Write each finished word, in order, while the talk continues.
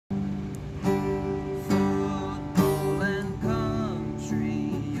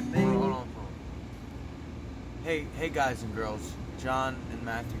Hey guys and girls, John and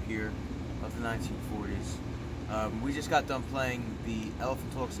Matthew here of the 1940s. We just got done playing the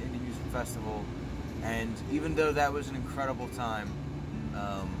Elephant Talks Indie Music Festival, and even though that was an incredible time,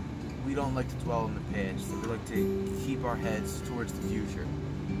 we don't like to dwell in the past. We like to keep our heads towards the future.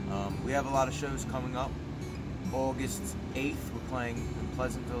 We have a lot of shows coming up. August 8th, we're playing in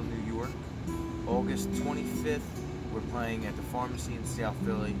Pleasantville, New York. August 25th, we're playing at the Pharmacy in South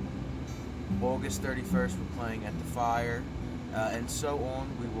Philly. August 31st, we're playing at the Fire, and so on.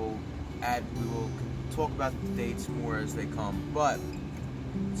 We will talk about the dates more as they come. But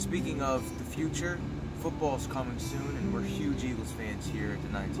speaking of the future, football's coming soon, and we're huge Eagles fans here at the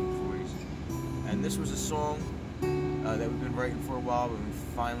 1940s. And this was a song that we've been writing for a while, but we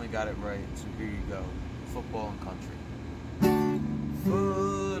finally got it right. So here you go, Football and Country.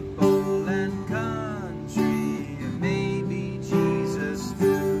 Football and country, and maybe Jesus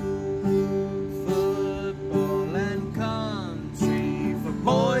too. Football and country for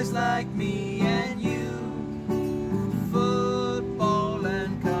boys like me and you. Football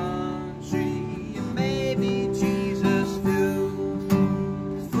and country, and maybe Jesus too.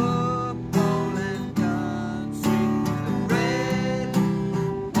 Football and country, the red,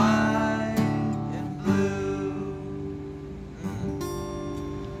 white, and blue.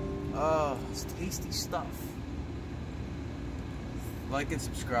 Oh, It's tasty stuff. like and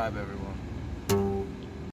subscribe, everyone.